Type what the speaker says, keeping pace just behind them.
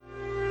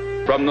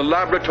From the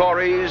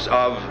laboratories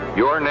of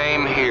Your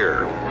Name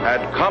Here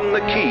had come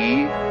the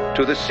key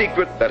to the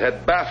secret that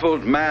had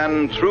baffled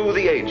man through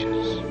the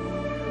ages.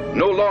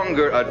 No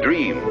longer a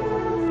dream,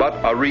 but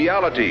a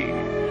reality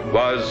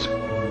was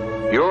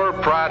Your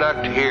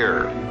Product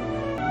Here.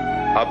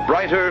 A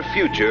brighter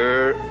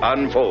future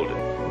unfolded,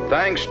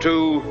 thanks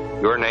to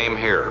Your Name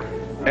Here.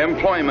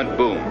 Employment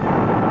boom.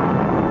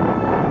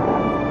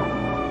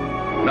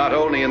 Not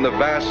only in the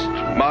vast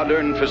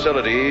modern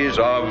facilities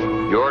of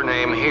Your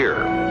Name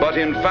Here, but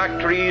in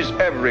factories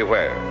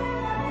everywhere,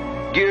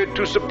 geared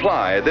to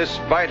supply this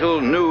vital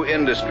new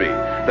industry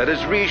that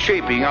is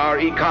reshaping our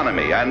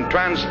economy and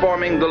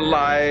transforming the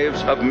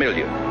lives of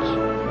millions.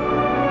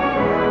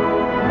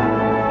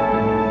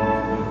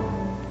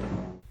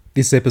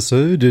 This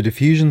episode of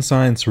Diffusion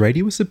Science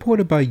Radio is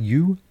supported by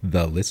you,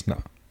 the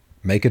listener.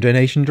 Make a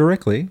donation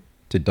directly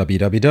to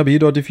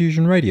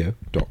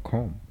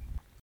www.diffusionradio.com.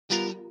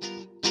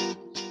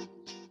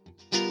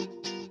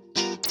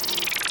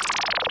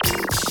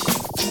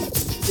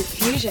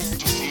 Diffusion,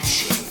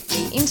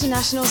 the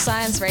international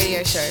science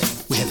radio show.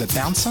 We have a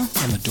bouncer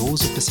on the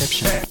doors of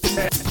perception.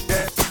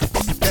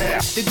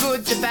 The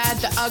good, the bad,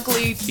 the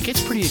ugly. It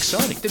gets pretty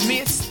exciting. The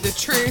myths, the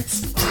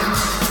truths.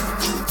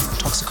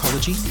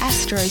 Toxicology.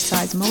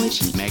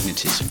 Astroseismology.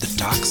 Magnetism. The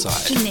dark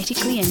side.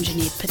 Genetically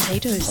engineered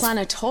potatoes.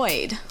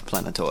 Planetoid.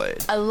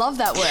 Planetoid. I love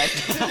that word.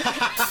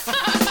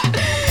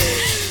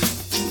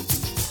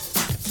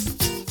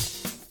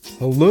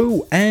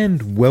 Hello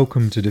and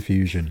welcome to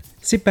Diffusion.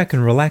 Sit back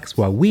and relax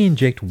while we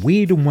inject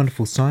weird and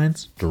wonderful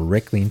science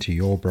directly into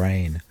your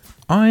brain.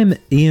 I'm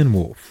Ian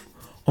Wolfe.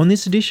 On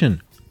this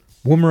edition,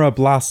 Woomera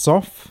blasts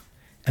off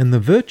and the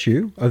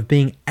virtue of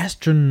being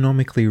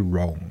astronomically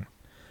wrong.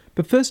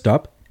 But first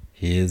up,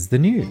 here's the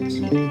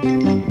news.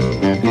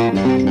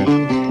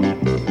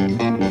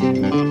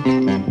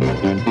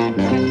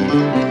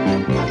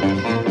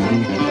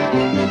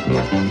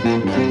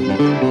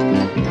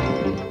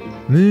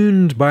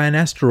 Mooned by an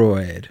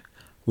asteroid.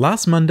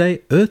 Last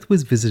Monday, Earth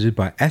was visited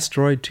by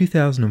asteroid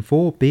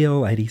 2004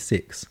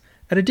 BL86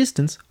 at a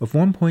distance of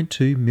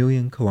 1.2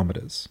 million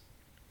kilometers.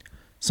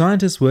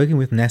 Scientists working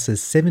with NASA's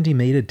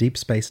 70-meter Deep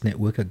Space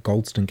Network at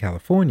Goldston,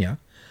 California,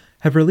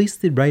 have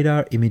released the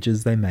radar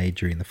images they made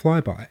during the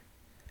flyby.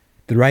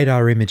 The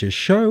radar images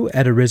show,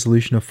 at a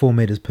resolution of 4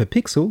 meters per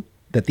pixel,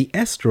 that the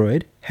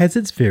asteroid has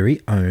its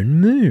very own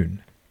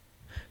moon.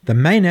 The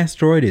main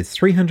asteroid is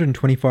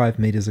 325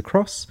 meters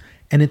across,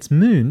 and its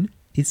moon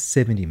is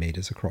 70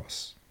 meters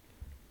across.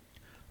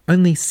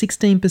 Only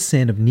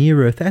 16% of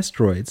near-Earth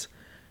asteroids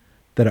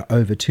that are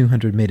over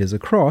 200 meters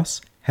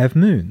across have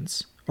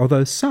moons,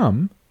 although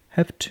some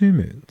have 2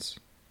 moons.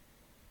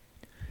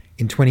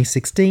 In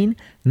 2016,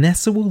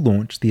 NASA will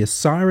launch the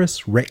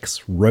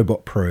OSIRIS-REx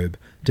robot probe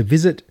to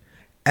visit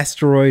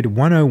asteroid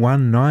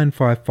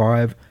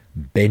 101955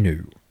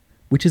 Bennu,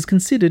 which is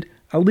considered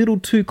a little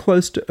too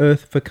close to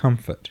Earth for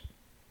comfort.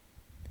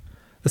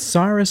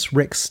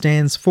 OSIRIS-REx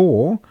stands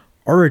for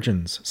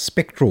Origins,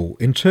 Spectral,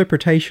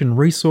 Interpretation,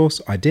 Resource,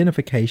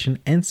 Identification,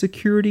 and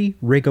Security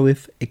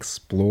Regolith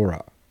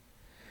Explorer.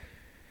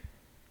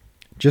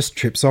 Just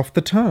trips off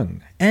the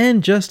tongue,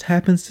 and just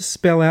happens to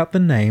spell out the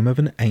name of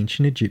an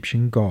ancient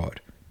Egyptian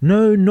god.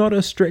 No, not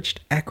a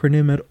stretched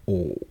acronym at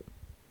all.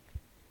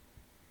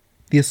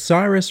 The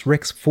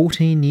OSIRIS-REx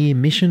 14-year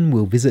mission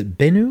will visit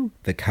Bennu,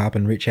 the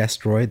carbon-rich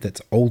asteroid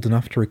that's old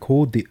enough to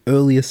record the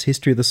earliest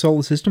history of the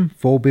solar system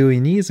 4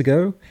 billion years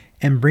ago,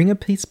 and bring a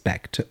piece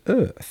back to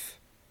Earth.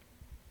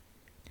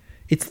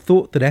 It's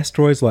thought that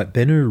asteroids like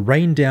Bennu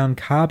rain down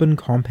carbon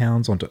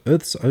compounds onto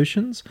Earth's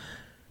oceans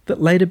that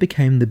later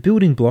became the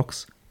building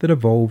blocks that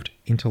evolved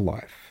into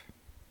life.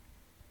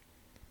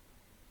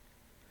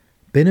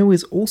 Bennu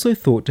is also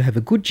thought to have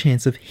a good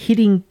chance of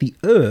hitting the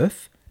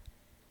Earth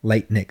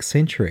late next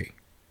century.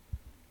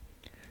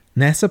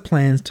 NASA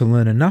plans to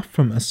learn enough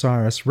from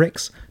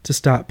OSIRIS-REx to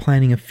start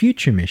planning a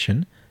future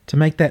mission to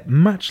make that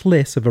much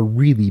less of a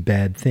really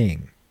bad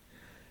thing.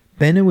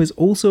 Bennu is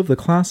also of the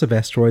class of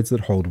asteroids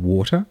that hold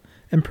water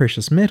and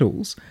precious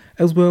metals,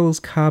 as well as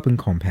carbon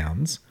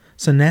compounds,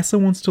 so NASA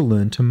wants to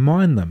learn to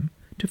mine them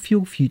to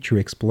fuel future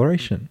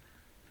exploration.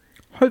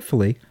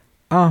 Hopefully,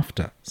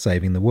 after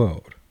saving the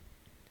world.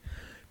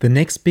 The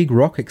next big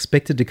rock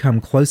expected to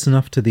come close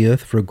enough to the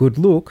Earth for a good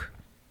look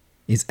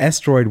is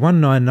asteroid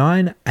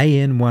 199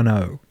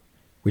 AN10,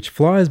 which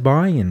flies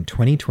by in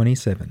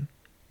 2027.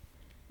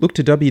 Look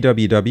to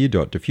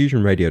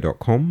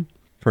www.diffusionradio.com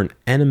for an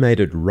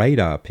animated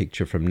radar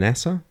picture from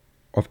NASA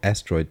of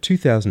asteroid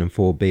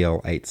 2004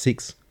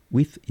 BL86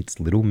 with its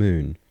little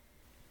moon.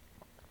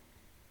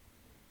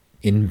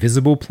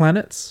 Invisible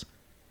planets?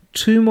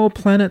 2 more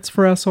planets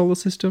for our solar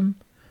system?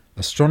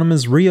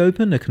 Astronomers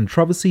reopen a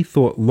controversy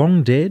thought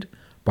long dead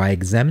by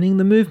examining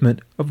the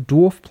movement of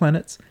dwarf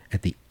planets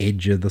at the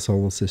edge of the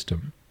solar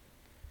system.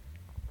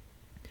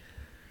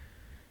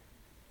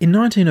 In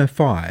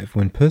 1905,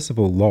 when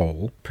Percival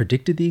Lowell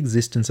predicted the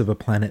existence of a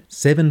planet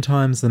 7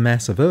 times the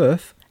mass of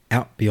Earth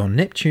out beyond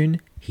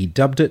Neptune, he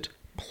dubbed it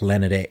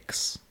Planet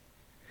X.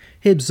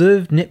 He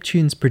observed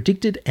Neptune's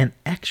predicted and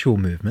actual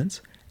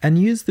movements and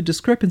used the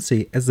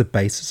discrepancy as the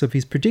basis of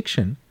his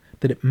prediction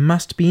that it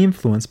must be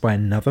influenced by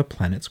another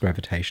planet's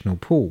gravitational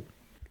pull.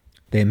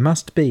 There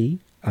must be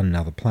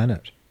another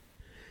planet.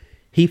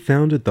 He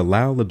founded the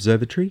Lowell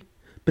Observatory,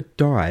 but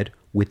died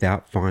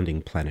without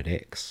finding Planet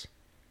X.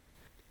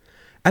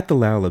 At the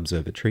Lowell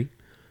Observatory,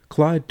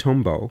 Clyde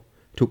Tombaugh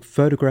took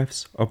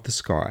photographs of the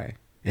sky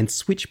and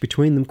switched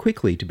between them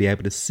quickly to be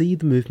able to see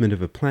the movement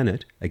of a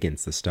planet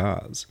against the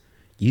stars,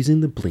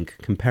 using the blink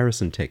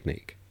comparison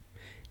technique.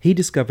 He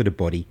discovered a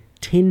body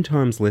 10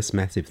 times less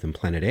massive than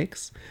Planet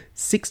X,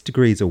 6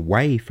 degrees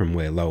away from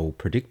where Lowell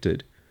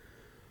predicted,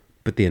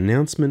 but the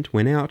announcement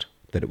went out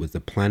that it was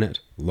the planet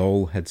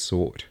Lowell had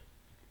sought.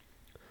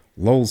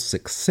 Lowell's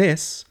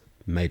success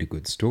made a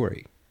good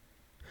story.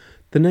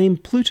 The name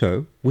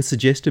Pluto was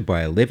suggested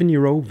by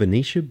 11-year-old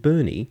Venetia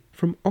Burney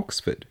from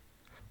Oxford,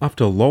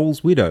 after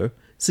Lowell's widow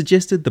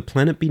suggested the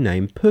planet be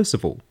named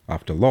Percival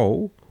after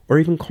Lowell, or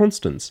even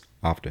Constance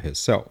after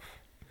herself.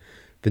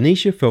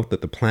 Venetia felt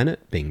that the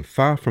planet, being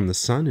far from the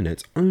sun in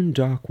its own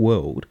dark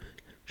world,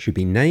 should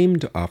be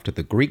named after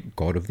the Greek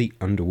god of the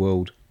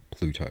underworld,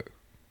 Pluto.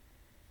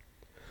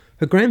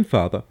 Her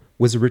grandfather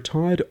was a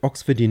retired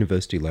Oxford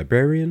University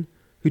librarian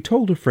who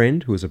told a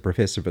friend who was a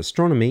professor of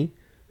astronomy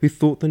who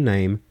thought the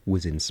name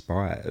was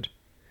inspired.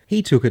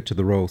 He took it to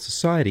the Royal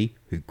Society,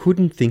 who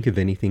couldn't think of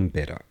anything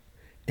better,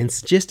 and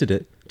suggested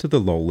it to the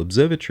Lowell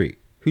Observatory,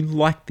 who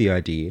liked the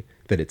idea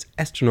that its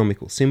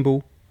astronomical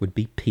symbol would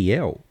be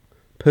PL,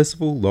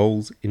 Percival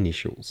Lowell's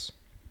initials.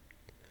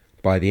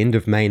 By the end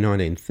of May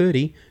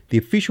 1930, the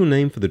official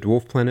name for the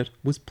dwarf planet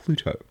was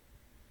Pluto,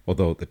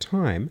 although at the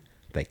time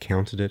they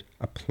counted it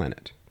a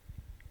planet.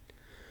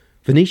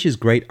 Venetia's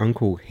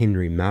great-uncle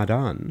Henry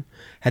Mardan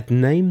had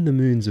named the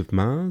moons of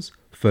Mars,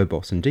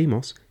 Phobos and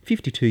Deimos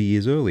 52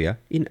 years earlier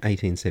in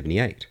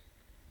 1878.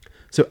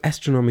 So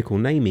astronomical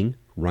naming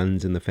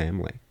runs in the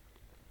family.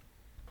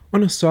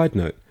 On a side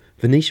note,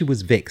 Venetia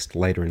was vexed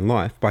later in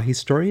life by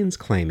historians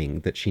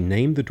claiming that she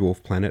named the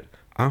dwarf planet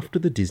after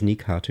the Disney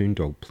cartoon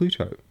dog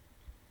Pluto.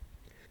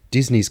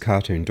 Disney's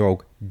cartoon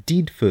dog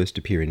did first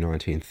appear in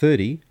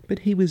 1930, but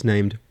he was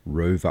named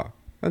Rover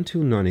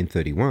until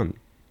 1931,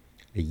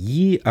 a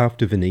year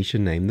after Venetia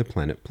named the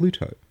planet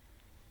Pluto.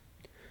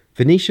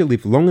 Venetia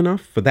lived long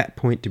enough for that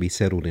point to be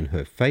settled in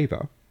her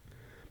favour,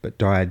 but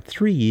died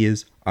 3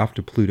 years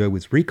after Pluto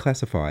was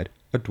reclassified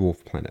a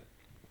dwarf planet.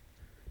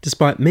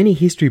 Despite many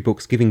history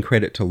books giving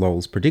credit to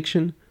Lowell's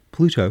prediction,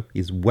 Pluto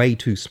is way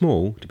too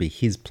small to be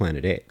his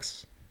Planet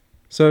X.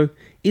 So,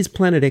 is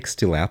Planet X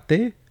still out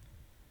there?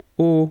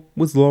 Or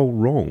was Lowell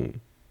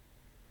wrong?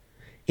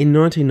 In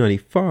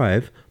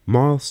 1995,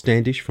 Miles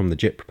Standish from the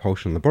Jet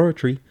Propulsion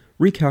Laboratory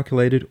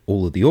recalculated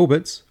all of the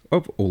orbits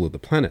of all of the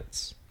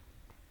planets,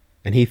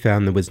 and he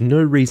found there was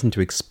no reason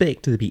to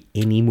expect there to be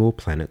any more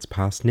planets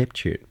past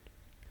Neptune.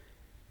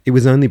 It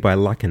was only by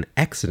luck and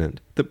accident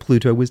that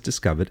Pluto was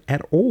discovered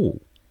at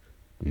all.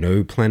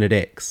 No Planet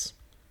X.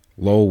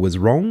 Lowell was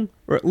wrong,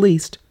 or at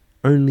least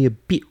only a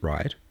bit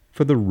right,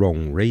 for the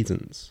wrong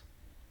reasons.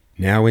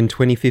 Now in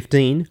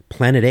 2015,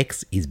 Planet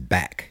X is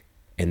back,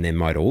 and there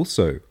might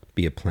also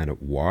be a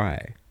Planet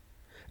Y.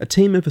 A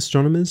team of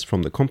astronomers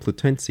from the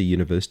Complutense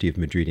University of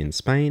Madrid in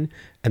Spain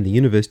and the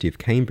University of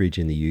Cambridge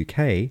in the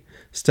UK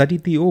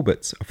studied the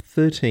orbits of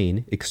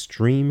 13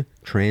 extreme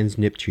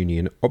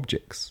trans-Neptunian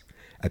objects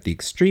at the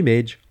extreme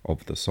edge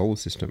of the solar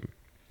system.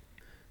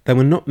 They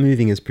were not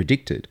moving as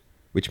predicted,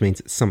 which means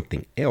that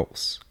something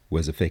else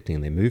was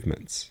affecting their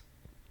movements.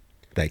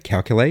 They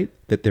calculate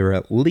that there are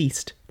at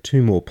least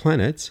 2 more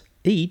planets,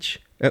 each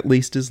at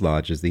least as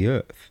large as the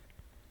Earth.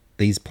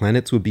 These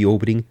planets would be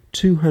orbiting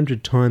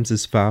 200 times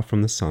as far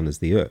from the Sun as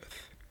the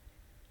Earth.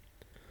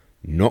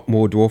 Not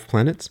more dwarf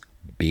planets,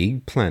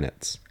 big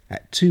planets,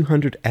 at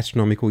 200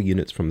 astronomical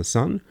units from the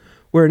Sun,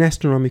 where an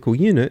astronomical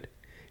unit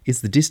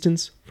is the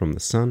distance from the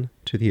Sun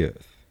to the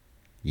Earth.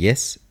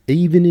 Yes,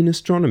 even in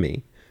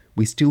astronomy,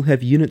 we still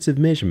have units of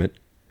measurement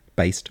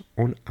based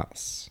on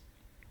us.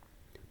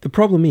 The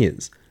problem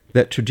is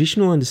that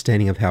traditional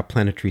understanding of how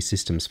planetary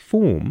systems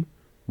form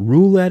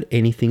rule out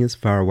anything as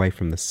far away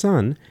from the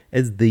Sun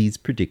as these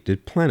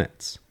predicted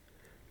planets.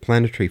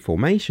 Planetary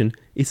formation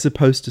is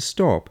supposed to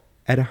stop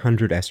at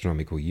 100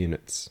 astronomical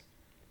units.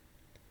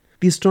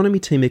 The astronomy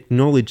team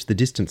acknowledge the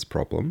distance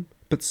problem,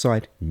 but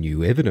cite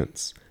new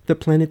evidence that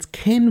planets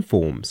can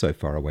form so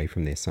far away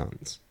from their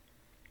suns.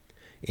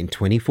 In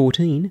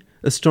 2014,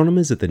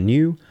 astronomers at the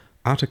new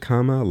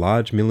Atacama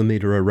Large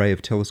Millimeter Array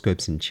of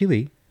Telescopes in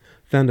Chile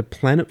found a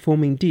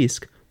planet-forming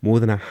disk more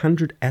than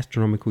 100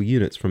 astronomical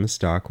units from a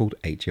star called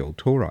HL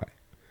Tauri.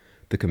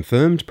 The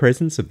confirmed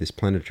presence of this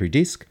planetary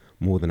disk,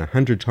 more than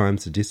 100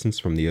 times the distance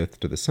from the Earth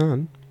to the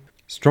Sun,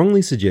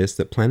 strongly suggests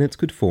that planets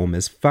could form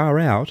as far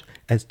out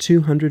as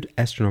 200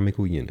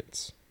 astronomical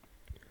units.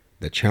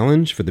 The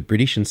challenge for the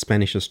British and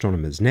Spanish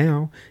astronomers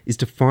now is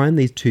to find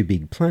these 2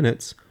 big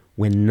planets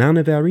when none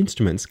of our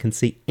instruments can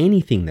see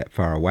anything that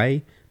far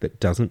away that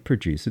doesn't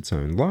produce its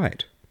own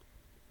light.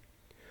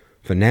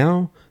 For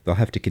now, they'll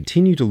have to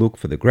continue to look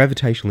for the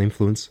gravitational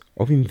influence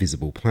of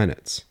invisible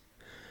planets.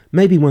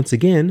 Maybe once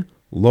again,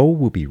 Lowell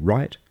will be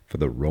right for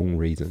the wrong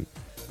reason.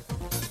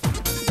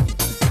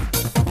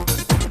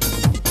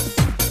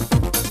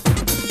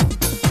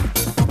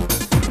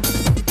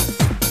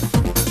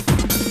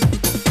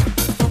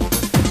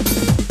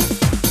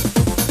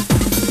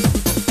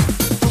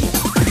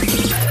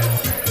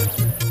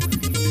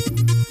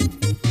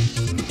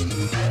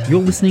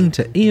 You're listening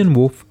to Ian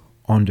Wolfe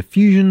on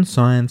Diffusion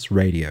Science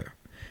Radio.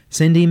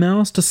 Send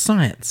emails to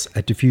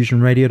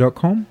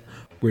science@diffusionradio.com.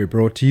 We're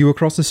brought to you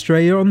across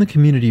Australia on the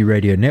Community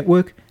Radio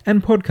Network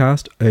and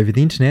podcast over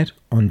the internet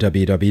on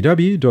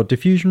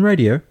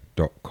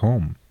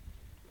www.diffusionradio.com.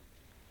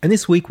 And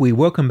this week we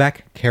welcome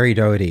back Kerry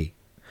Doherty,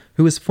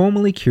 who is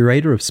formerly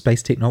Curator of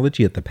Space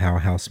Technology at the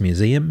Powerhouse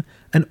Museum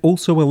and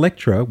also a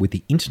lecturer with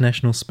the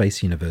International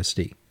Space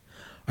University.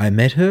 I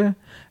met her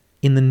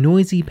in the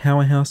noisy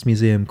Powerhouse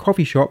Museum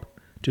coffee shop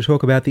to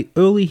talk about the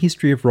early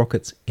history of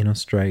rockets in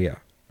Australia.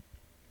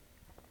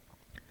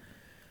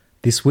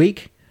 This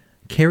week,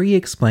 Kerry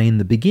explained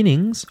the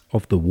beginnings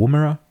of the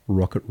Woomera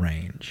rocket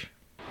range.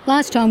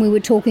 Last time we were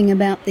talking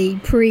about the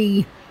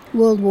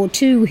pre-World War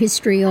II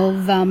history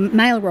of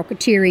male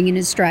rocketeering in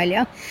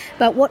Australia,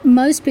 but what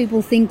most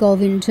people think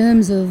of in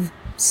terms of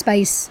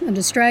space and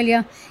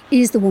Australia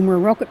is the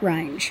Woomera rocket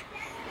range.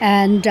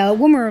 And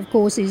Woomera, of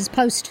course, is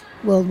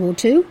post-World War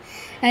II,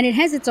 and it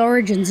has its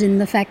origins in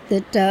the fact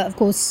that, of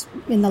course,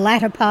 in the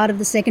latter part of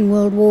the Second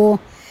World War,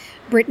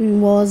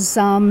 Britain was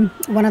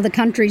one of the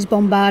countries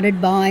bombarded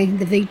by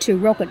the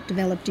V2 rocket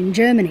developed in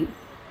Germany.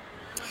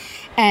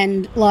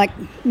 And like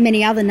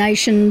many other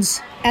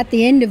nations at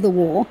the end of the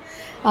war,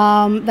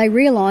 they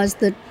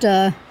realised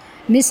that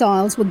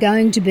missiles were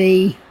going to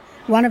be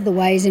one of the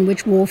ways in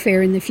which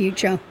warfare in the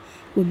future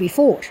would be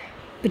fought,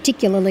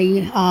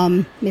 particularly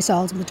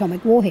missiles with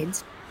atomic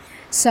warheads.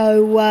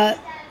 So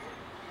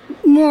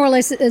more or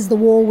less as the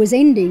war was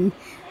ending,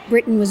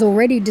 Britain was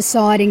already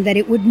deciding that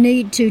it would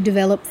need to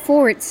develop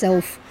for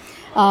itself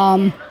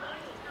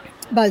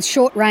both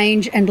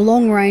short-range and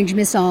long-range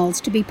missiles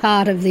to be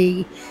part of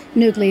the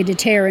nuclear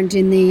deterrent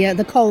in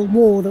the Cold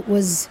War that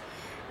was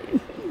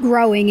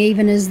growing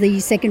even as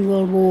the Second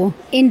World War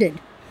ended.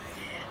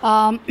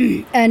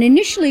 And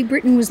initially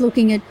Britain was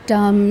looking at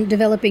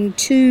developing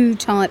two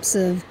types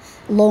of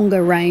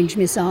longer-range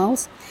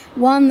missiles.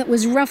 One that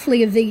was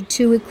roughly a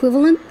V2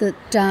 equivalent that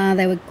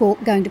they were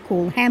going to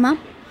call Hammer,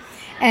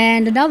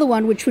 and another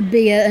one which would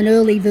be an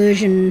early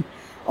version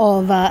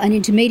of an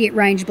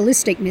intermediate-range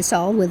ballistic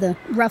missile with a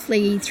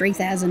roughly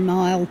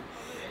 3,000-mile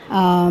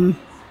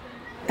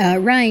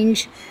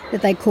range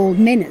that they called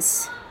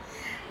Menace.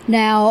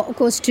 Now, of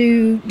course,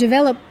 to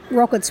develop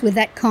rockets with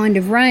that kind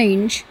of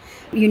range,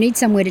 you need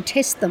somewhere to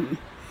test them.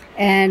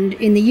 And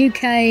in the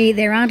UK,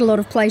 there aren't a lot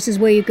of places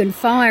where you can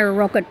fire a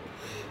rocket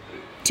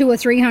 200 or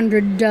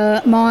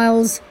 300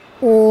 miles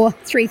or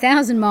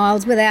 3,000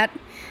 miles without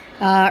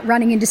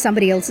running into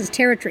somebody else's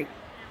territory.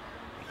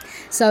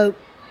 So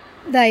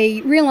they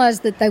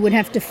realised that they would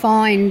have to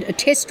find a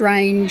test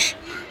range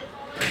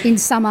in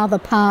some other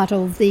part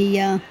of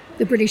the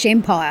British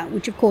Empire,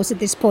 which of course at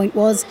this point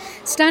was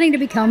starting to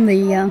become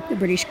the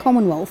British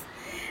Commonwealth.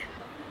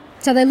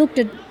 So they looked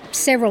at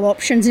several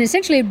options, and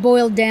essentially it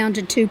boiled down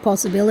to two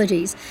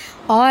possibilities.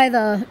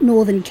 Either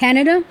northern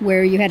Canada,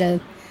 where you had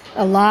a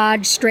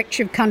large stretch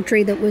of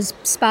country that was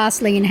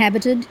sparsely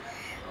inhabited,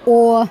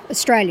 or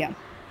Australia,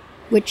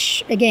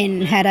 which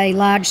again had a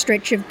large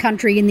stretch of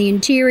country in the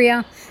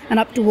interior and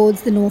up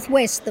towards the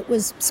northwest that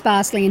was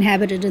sparsely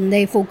inhabited and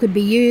therefore could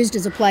be used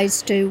as a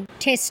place to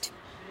test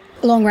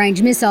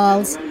long-range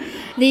missiles.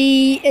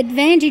 The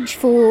advantage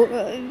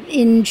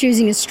in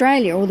choosing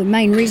Australia, or the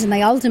main reason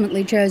they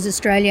ultimately chose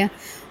Australia,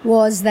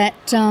 was that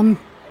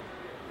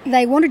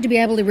they wanted to be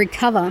able to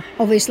recover,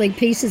 obviously,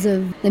 pieces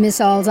of the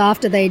missiles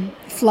after they'd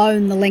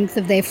flown the length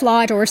of their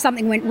flight, or if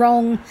something went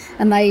wrong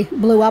and they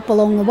blew up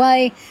along the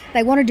way,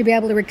 they wanted to be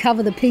able to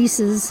recover the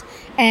pieces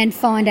and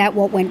find out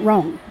what went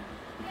wrong.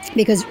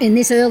 Because in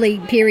this early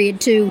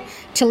period too,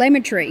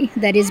 telemetry,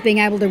 that is being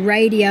able to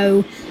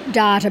radio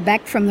data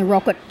back from the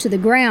rocket to the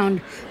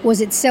ground,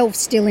 was itself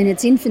still in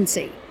its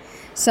infancy.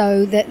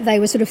 So that they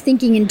were sort of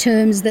thinking in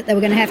terms that they were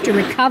going to have to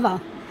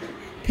recover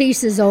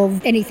pieces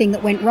of anything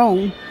that went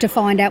wrong to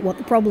find out what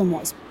the problem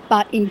was.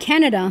 But in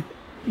Canada,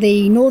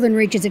 the northern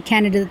reaches of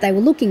Canada that they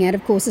were looking at,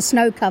 of course, are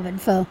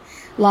snow-covered for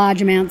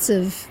large amounts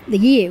of the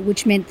year,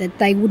 which meant that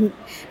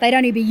they'd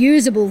only be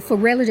usable for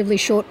relatively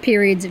short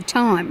periods of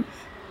time.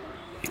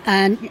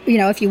 And, you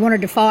know, if you wanted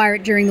to fire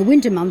it during the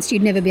winter months,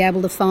 you'd never be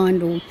able to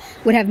find, or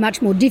would have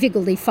much more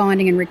difficulty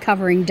finding and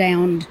recovering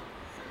downed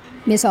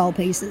missile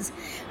pieces.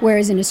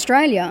 Whereas in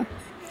Australia,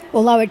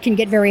 although it can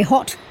get very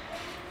hot,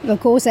 of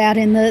course, out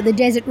in the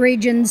desert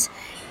regions,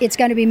 it's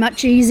going to be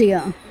much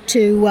easier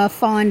to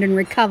find and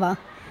recover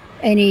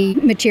any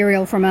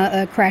material from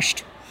a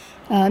crashed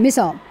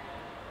missile.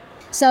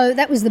 So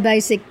that was the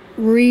basic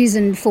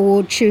reason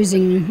for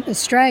choosing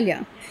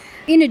Australia.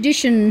 In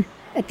addition,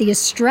 at the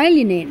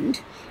Australian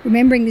end,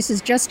 remembering this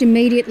is just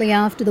immediately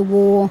after the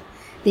war,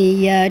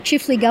 the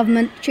Chifley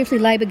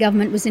Labor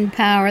government was in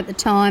power at the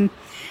time,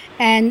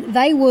 and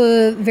they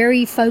were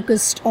very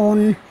focused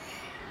on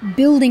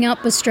building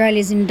up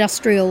Australia's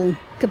industrial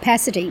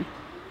capacity.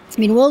 I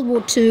mean, World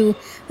War II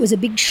was a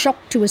big shock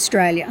to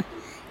Australia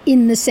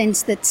in the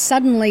sense that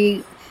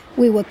suddenly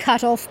we were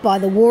cut off by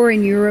the war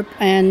in Europe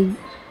and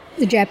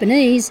the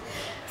Japanese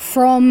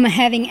from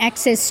having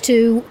access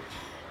to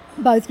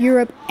both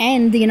Europe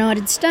and the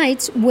United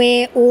States,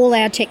 where all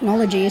our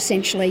technology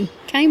essentially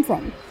came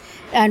from.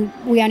 And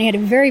we only had a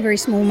very, very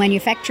small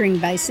manufacturing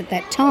base at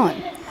that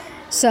time.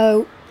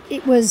 So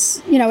it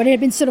was, it had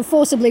been sort of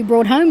forcibly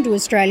brought home to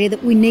Australia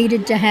that we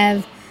needed to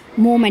have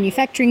more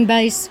manufacturing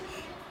base,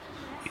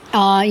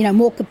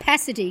 more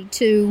capacity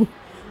to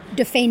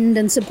defend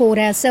and support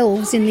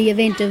ourselves in the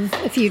event of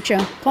a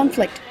future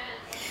conflict.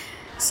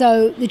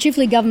 So the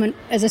Chifley government,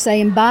 as I say,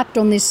 embarked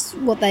on this,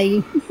 what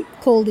they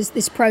called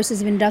this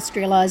process of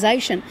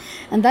industrialisation,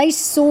 and they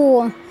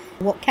saw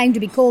what came to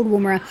be called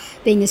Woomera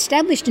being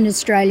established in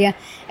Australia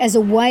as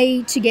a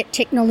way to get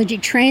technology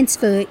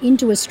transfer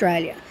into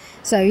Australia.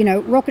 So,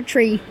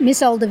 rocketry,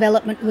 missile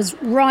development was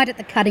right at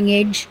the cutting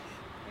edge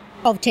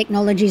of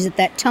technologies at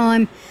that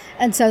time,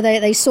 and so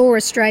they saw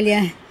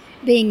Australia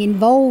being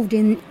involved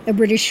in a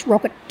British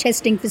rocket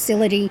testing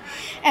facility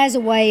as a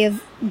way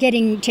of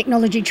getting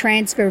technology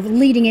transfer of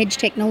leading edge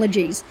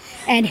technologies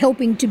and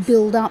helping to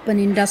build up an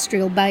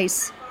industrial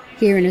base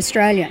here in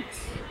Australia.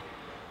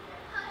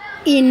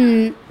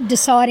 In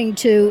deciding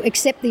to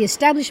accept the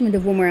establishment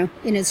of Woomera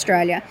in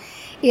Australia,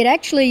 it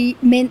actually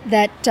meant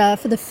that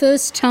for the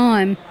first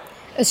time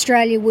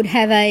Australia would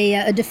have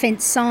a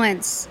defence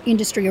science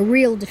industry, a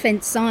real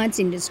defence science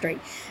industry.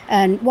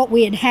 And what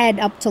we had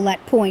up till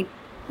that point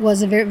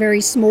was a very,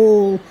 very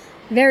small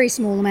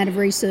amount of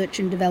research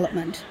and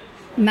development,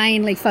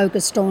 mainly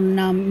focused on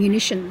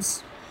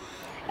munitions.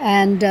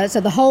 And so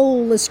the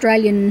whole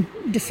Australian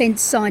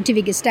defence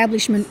scientific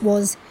establishment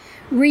was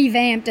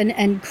revamped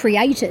and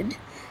created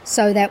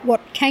so that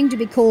what came to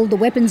be called the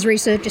Weapons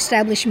Research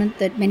Establishment,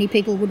 that many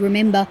people would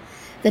remember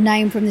the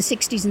name from the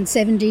 60s and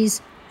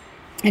 70s,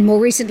 and more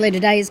recently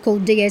today is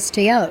called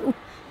DSTO,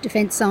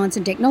 Defence Science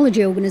and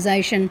Technology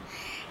Organisation,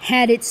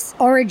 had its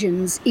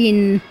origins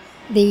in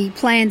the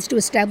plans to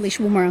establish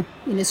Woomera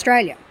in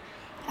Australia.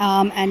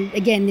 And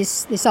again,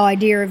 this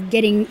idea of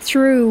getting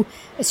through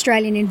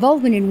Australian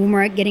involvement in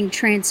Woomera, getting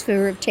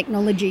transfer of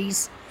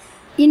technologies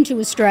into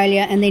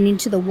Australia and then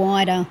into the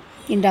wider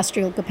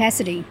industrial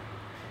capacity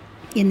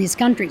in this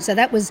country. So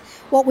that was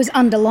what was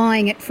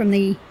underlying it from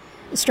the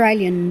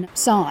Australian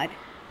side.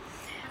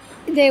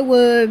 There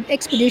were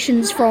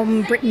expeditions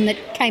from Britain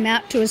that came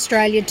out to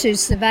Australia to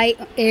survey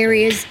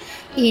areas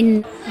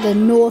in the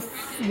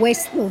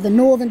northwest or the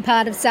northern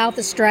part of South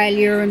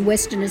Australia and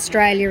Western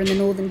Australia and the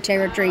Northern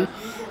Territory,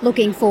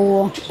 looking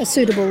for a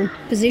suitable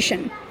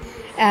position.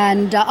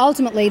 And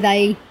ultimately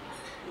they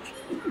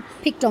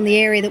picked on the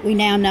area that we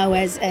now know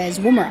as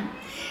Woomera.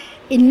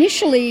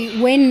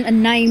 Initially, when a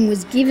name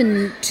was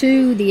given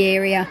to the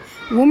area,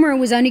 Woomera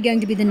was only going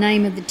to be the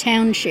name of the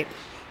township.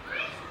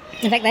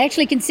 In fact, they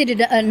actually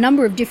considered a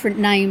number of different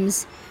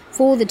names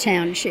for the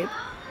township.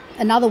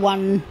 Another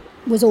one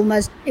was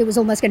almost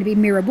going to be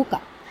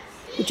Mirrabooka,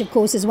 which of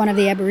course is one of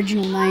the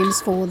Aboriginal names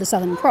for the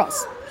Southern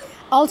Cross.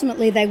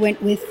 Ultimately, they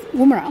went with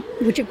Woomera,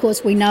 which of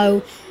course we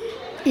know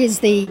is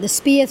the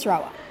spear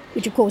thrower,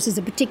 which of course is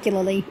a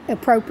particularly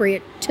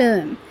appropriate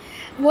term.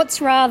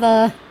 What's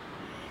rather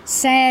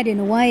sad in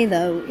a way,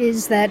 though,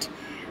 is that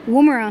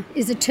Woomera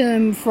is a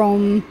term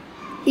from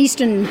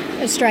Eastern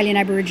Australian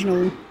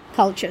Aboriginal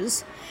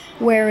cultures,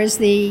 whereas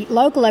the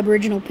local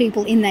Aboriginal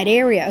people in that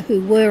area,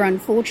 who were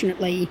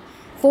unfortunately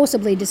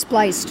forcibly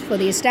displaced for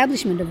the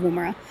establishment of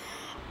Woomera,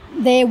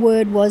 their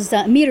word was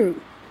Miru.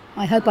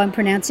 I hope I'm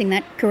pronouncing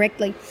that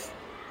correctly.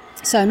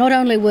 So not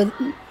only were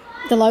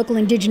the local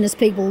Indigenous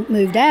people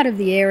moved out of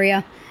the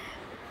area,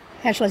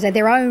 how shall I say,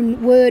 their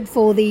own word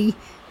for the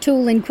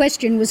tool in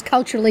question was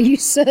culturally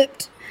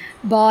usurped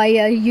by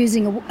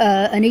using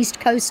an East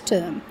Coast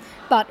term.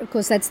 But of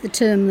course that's the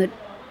term that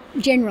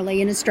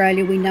generally in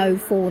Australia we know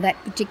for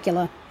that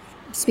particular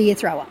spear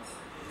thrower.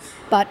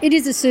 But it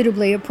is a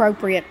suitably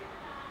appropriate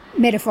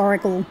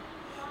metaphorical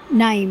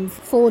name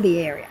for the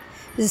area.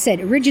 As I said,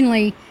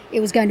 originally it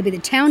was going to be the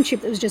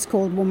township that was just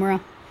called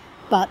Woomera,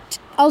 but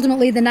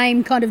ultimately the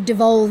name kind of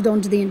devolved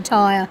onto the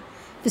entire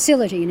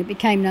facility and it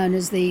became known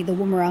as the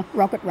Woomera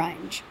Rocket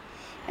Range.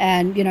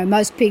 And,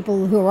 most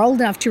people who are old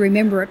enough to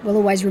remember it will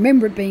always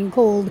remember it being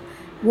called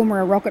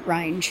Woomera Rocket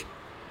Range.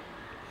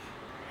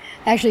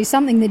 Actually,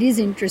 something that is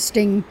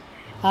interesting,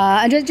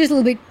 and just a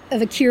little bit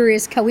of a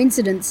curious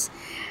coincidence,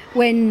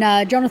 when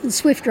Jonathan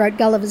Swift wrote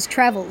Gulliver's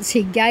Travels,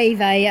 he gave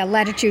a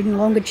latitude and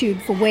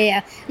longitude for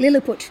where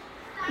Lilliput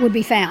would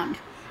be found.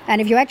 And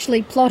if you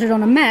actually plot it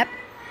on a map,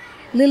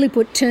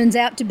 Lilliput turns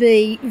out to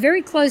be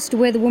very close to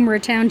where the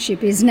Woomera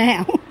Township is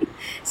now.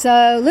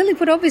 So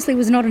Lilliput obviously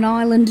was not an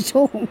island at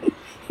all.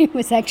 It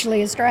was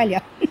actually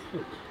Australia.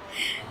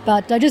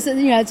 But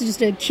it's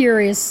just a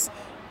curious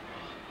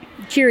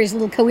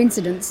little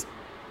coincidence.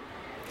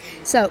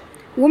 So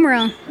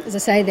Woomera, as I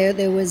say,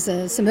 there was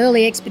some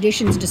early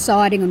expeditions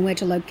deciding on where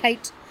to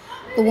locate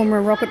the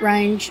Woomera Rocket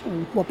Range, or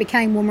what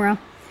became Woomera.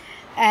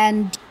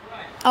 And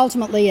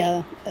Ultimately,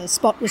 a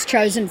spot was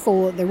chosen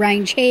for the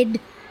range head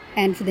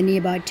and for the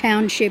nearby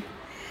township,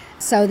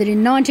 so that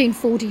in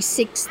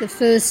 1946 the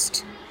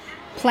first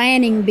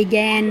planning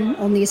began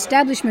on the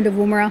establishment of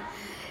Woomera.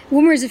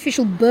 Woomera's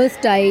official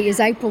birthday is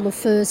April the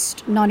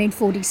 1st,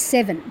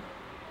 1947.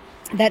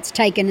 That's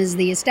taken as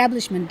the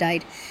establishment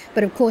date.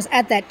 But of course,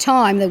 at that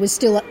time, there was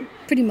still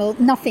pretty much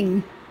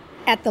nothing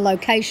at the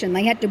location.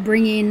 They had to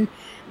bring in,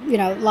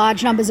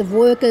 large numbers of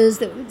workers.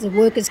 There was a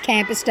workers'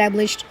 camp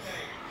established.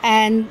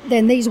 And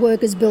then these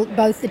workers built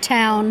both the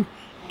town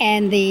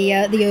and the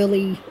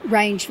early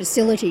range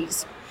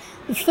facilities.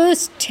 The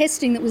first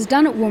testing that was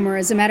done at Woomera,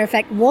 as a matter of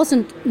fact,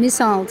 wasn't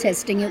missile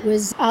testing, it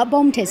was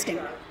bomb testing.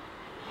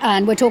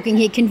 And we're talking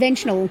here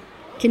conventional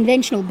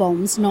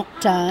bombs, not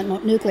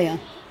nuclear.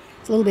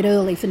 It's a little bit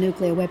early for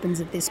nuclear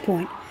weapons at this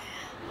point.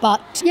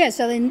 But yeah,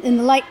 so in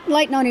the late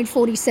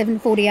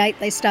 1947-48,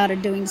 they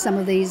started doing some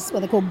of these,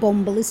 what they call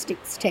bomb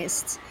ballistics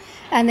tests.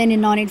 And then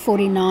in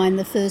 1949,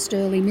 the first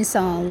early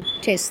missile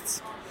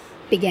tests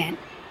began.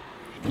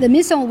 The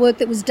missile work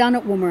that was done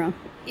at Woomera,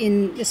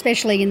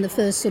 especially in the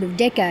first sort of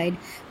decade,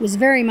 was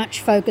very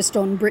much focused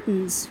on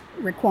Britain's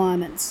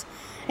requirements.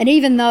 And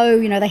even though,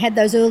 they had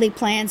those early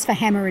plans for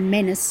Hammer and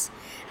Menace,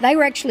 they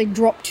were actually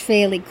dropped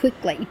fairly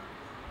quickly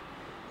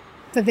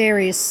for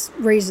various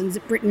reasons.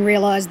 Britain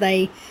realised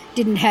they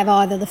didn't have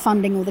either the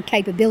funding or the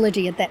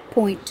capability at that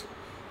point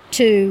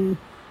to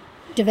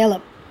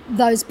develop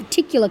those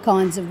particular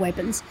kinds of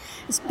weapons.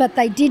 But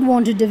they did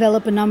want to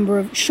develop a number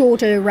of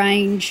shorter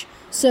range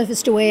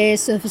surface-to-air,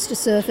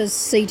 surface-to-surface,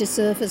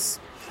 sea-to-surface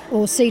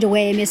or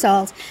sea-to-air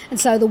missiles. And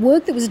so the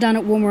work that was done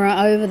at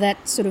Woomera over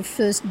that sort of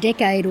first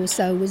decade or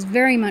so was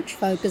very much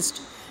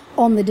focused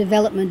on the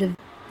development of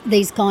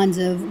these kinds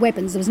of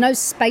weapons. There was no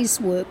space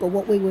work, or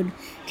what we would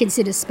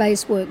consider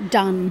space work,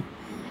 done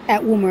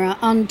at Woomera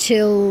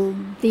until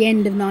the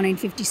end of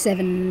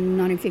 1957,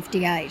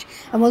 1958.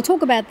 And we'll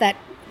talk about that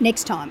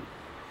next time.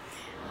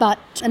 But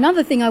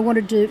another thing I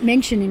wanted to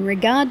mention in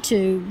regard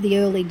to the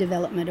early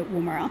development at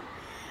Woomera,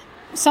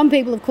 some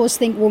people, of course,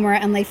 think Woomera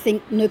and they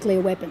think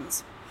nuclear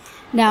weapons.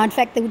 Now, in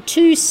fact, there were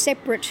two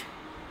separate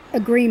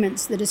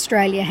agreements that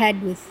Australia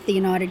had with the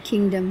United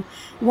Kingdom,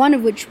 one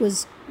of which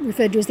was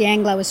referred to as the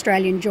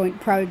Anglo-Australian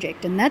Joint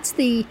Project, and that's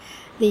the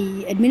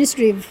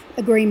administrative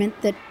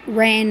agreement that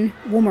ran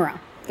Woomera,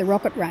 the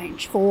rocket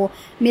range, for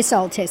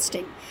missile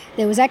testing.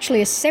 There was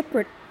actually a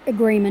separate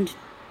agreement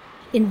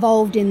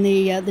involved in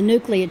the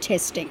nuclear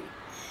testing.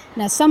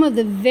 Now, some of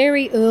the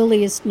very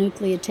earliest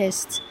nuclear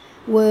tests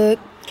were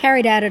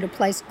carried out at a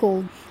place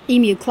called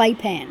Emu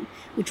Claypan,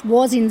 which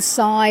was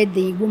inside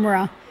the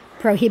Woomera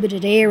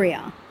prohibited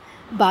area,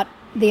 but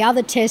the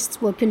other tests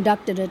were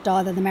conducted at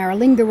either the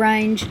Maralinga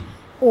Range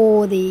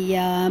or the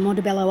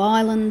Montebello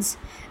Islands,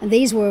 and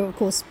these were, of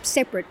course,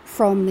 separate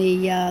from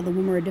the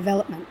Woomera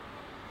development,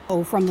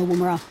 or from the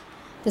Woomera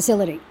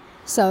facility.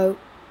 So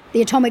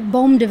the atomic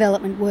bomb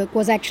development work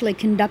was actually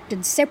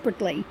conducted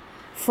separately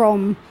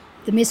from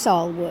the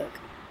missile work.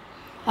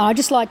 I'd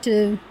just like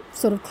to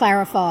sort of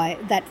clarify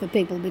that for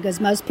people, because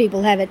most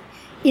people have it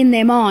in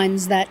their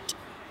minds that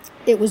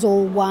it was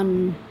all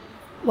one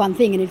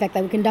thing, and in fact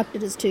they were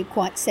conducted as two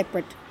quite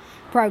separate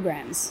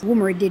programs.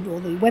 Woomera did, or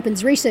the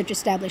Weapons Research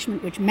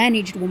Establishment, which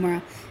managed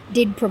Woomera,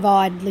 did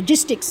provide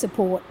logistics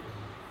support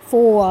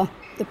for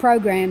the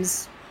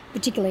programs,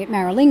 particularly at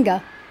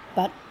Maralinga,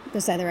 but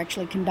as I say, they're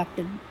actually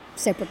conducted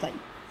separately.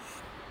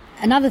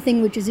 Another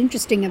thing which is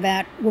interesting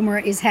about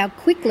Woomera is how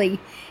quickly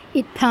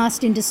it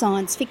passed into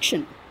science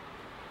fiction.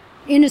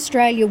 In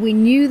Australia, we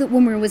knew that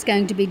Woomera was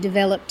going to be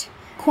developed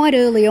quite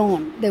early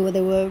on. There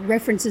were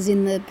references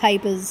in the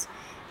papers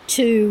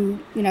to,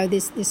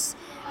 this.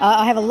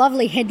 I have a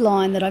lovely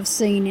headline that I've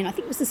seen in, I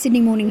think it was the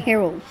Sydney Morning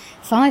Herald,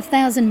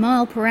 5,000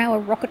 mile per hour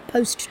rocket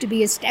post to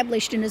be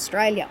established in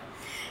Australia.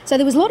 So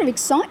there was a lot of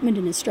excitement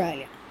in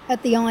Australia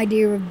at the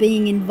idea of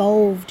being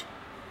involved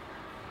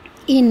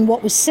in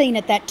what was seen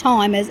at that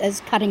time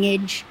as cutting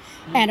edge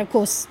and, of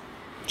course,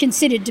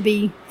 considered to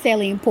be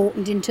fairly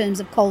important in terms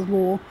of Cold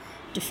War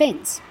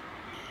defence.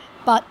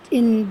 But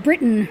in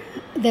Britain,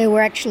 there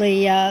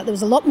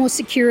was a lot more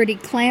security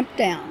clamped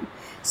down,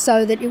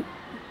 so that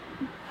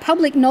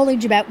public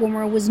knowledge about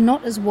Woomera was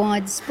not as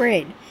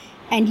widespread,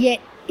 and yet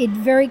it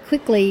very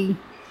quickly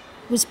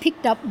was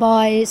picked up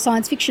by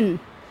science fiction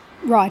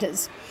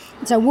writers.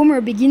 And so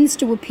Woomera begins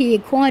to appear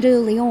quite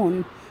early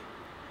on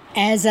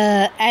as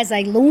a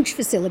launch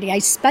facility,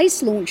 a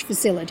space launch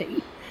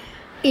facility,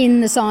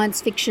 in the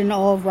science fiction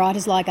of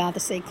writers like Arthur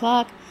C.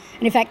 Clarke.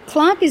 And in fact,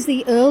 Clarke is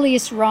the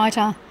earliest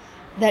writer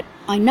that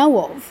I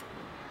know of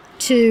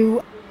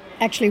to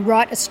actually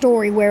write a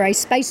story where a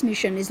space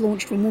mission is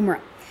launched from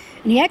Woomera.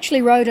 And he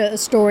actually wrote a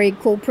story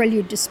called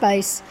Prelude to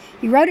Space.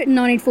 He wrote it in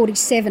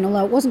 1947,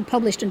 although it wasn't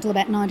published until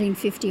about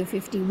 1950 or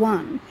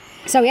 51.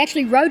 So he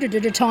actually wrote it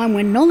at a time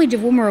when knowledge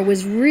of Woomera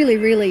was really,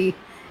 really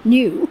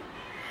new,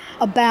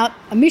 about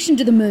a mission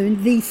to the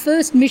moon, the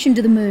first mission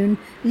to the moon,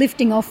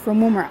 lifting off from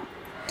Woomera.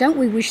 Don't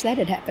we wish that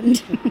had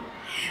happened?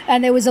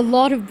 And there was a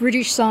lot of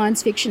British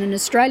science fiction and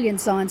Australian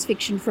science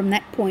fiction from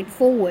that point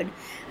forward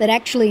that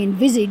actually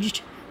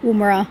envisaged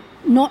Woomera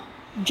not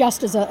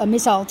just as a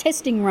missile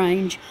testing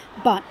range,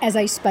 but as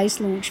a space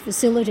launch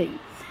facility.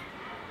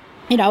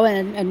 You know,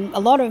 and a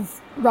lot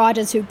of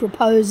writers who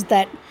proposed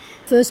that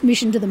first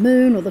mission to the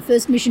moon or the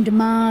first mission to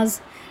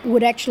Mars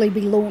would actually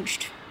be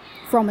launched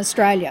from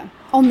Australia,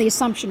 on the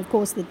assumption, of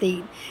course, that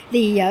the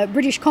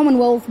British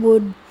Commonwealth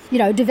would, you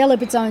know,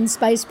 develop its own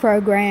space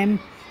program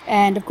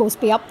and, of course,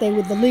 be up there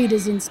with the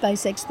leaders in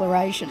space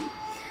exploration.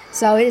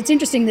 So it's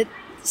interesting that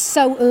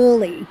so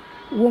early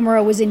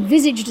Woomera was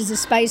envisaged as a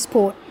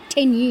spaceport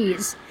 10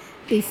 years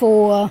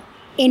before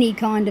any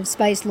kind of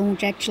space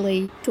launch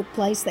actually took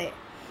place there.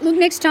 Look,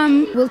 next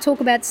time we'll talk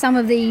about some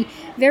of the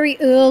very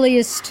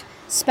earliest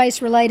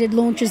space-related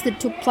launches that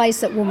took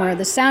place at Woomera,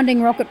 the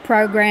sounding rocket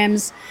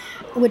programs,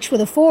 which were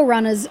the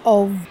forerunners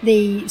of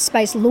the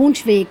space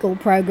launch vehicle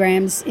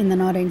programs in the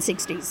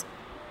 1960s.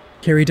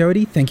 Kerry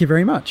Doherty, thank you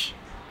very much.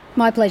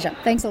 My pleasure.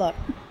 Thanks a lot.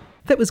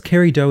 That was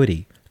Kerry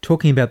Doherty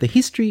talking about the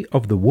history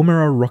of the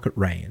Woomera rocket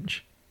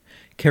range.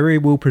 Kerry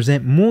will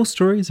present more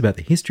stories about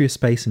the history of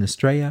space in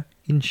Australia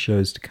in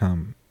shows to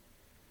come.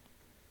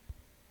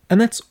 And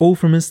that's all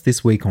from us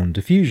this week on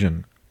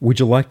Diffusion. Would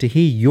you like to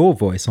hear your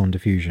voice on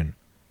Diffusion?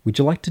 Would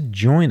you like to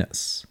join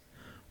us?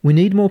 We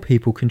need more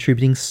people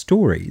contributing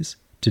stories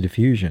to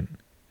Diffusion.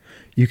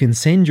 You can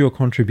send your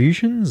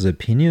contributions,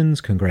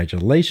 opinions,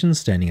 congratulations,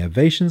 standing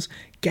ovations,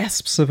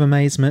 gasps of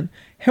amazement,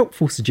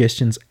 helpful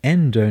suggestions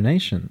and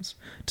donations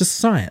to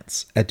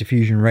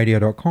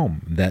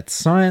science@diffusionradio.com. That's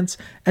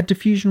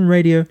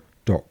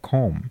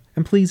science@diffusionradio.com.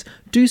 And please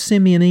do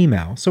send me an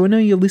email so I know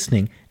you're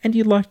listening and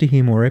you'd like to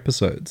hear more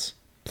episodes.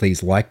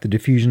 Please like the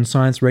Diffusion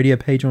Science Radio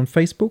page on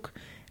Facebook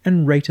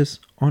and rate us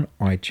on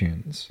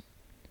iTunes.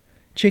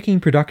 Checking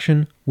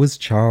production was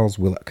Charles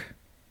Willock.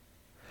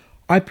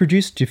 I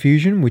produced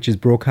Diffusion, which is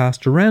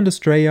broadcast around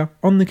Australia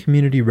on the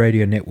Community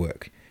Radio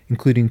Network,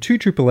 including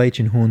 2HHH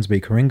in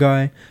Hornsby,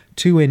 Ku-ring-gai,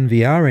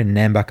 2NVR in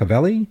Nambucca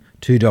Valley,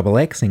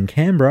 2XX in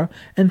Canberra,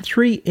 and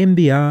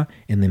 3MBR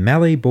in the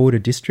Mallee border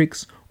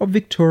districts of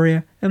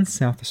Victoria and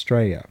South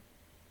Australia.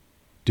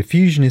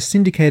 Diffusion is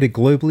syndicated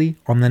globally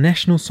on the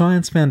National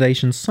Science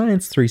Foundation's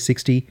Science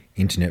 360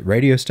 internet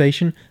radio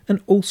station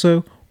and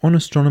also on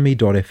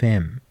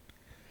astronomy.fm.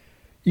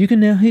 You can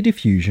now hear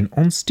Diffusion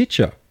on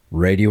Stitcher,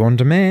 radio on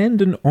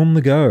demand and on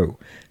the go.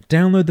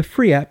 Download the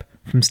free app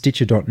from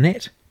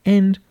Stitcher.net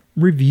and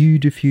review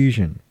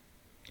Diffusion.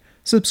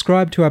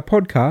 Subscribe to our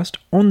podcast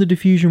on the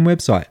Diffusion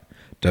website,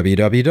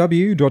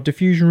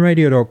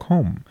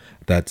 www.diffusionradio.com.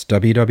 That's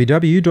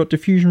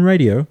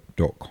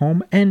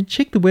www.diffusionradio.com, and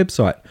check the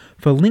website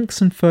for links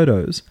and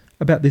photos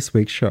about this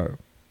week's show.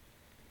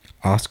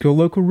 Ask your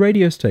local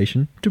radio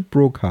station to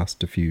broadcast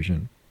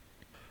Diffusion.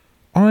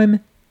 I'm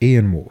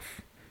Ian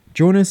Wolfe.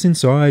 Join us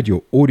inside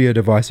your audio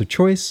device of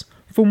choice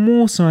for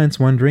more science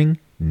wondering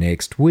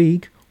next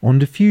week on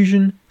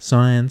Diffusion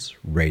Science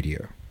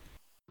Radio.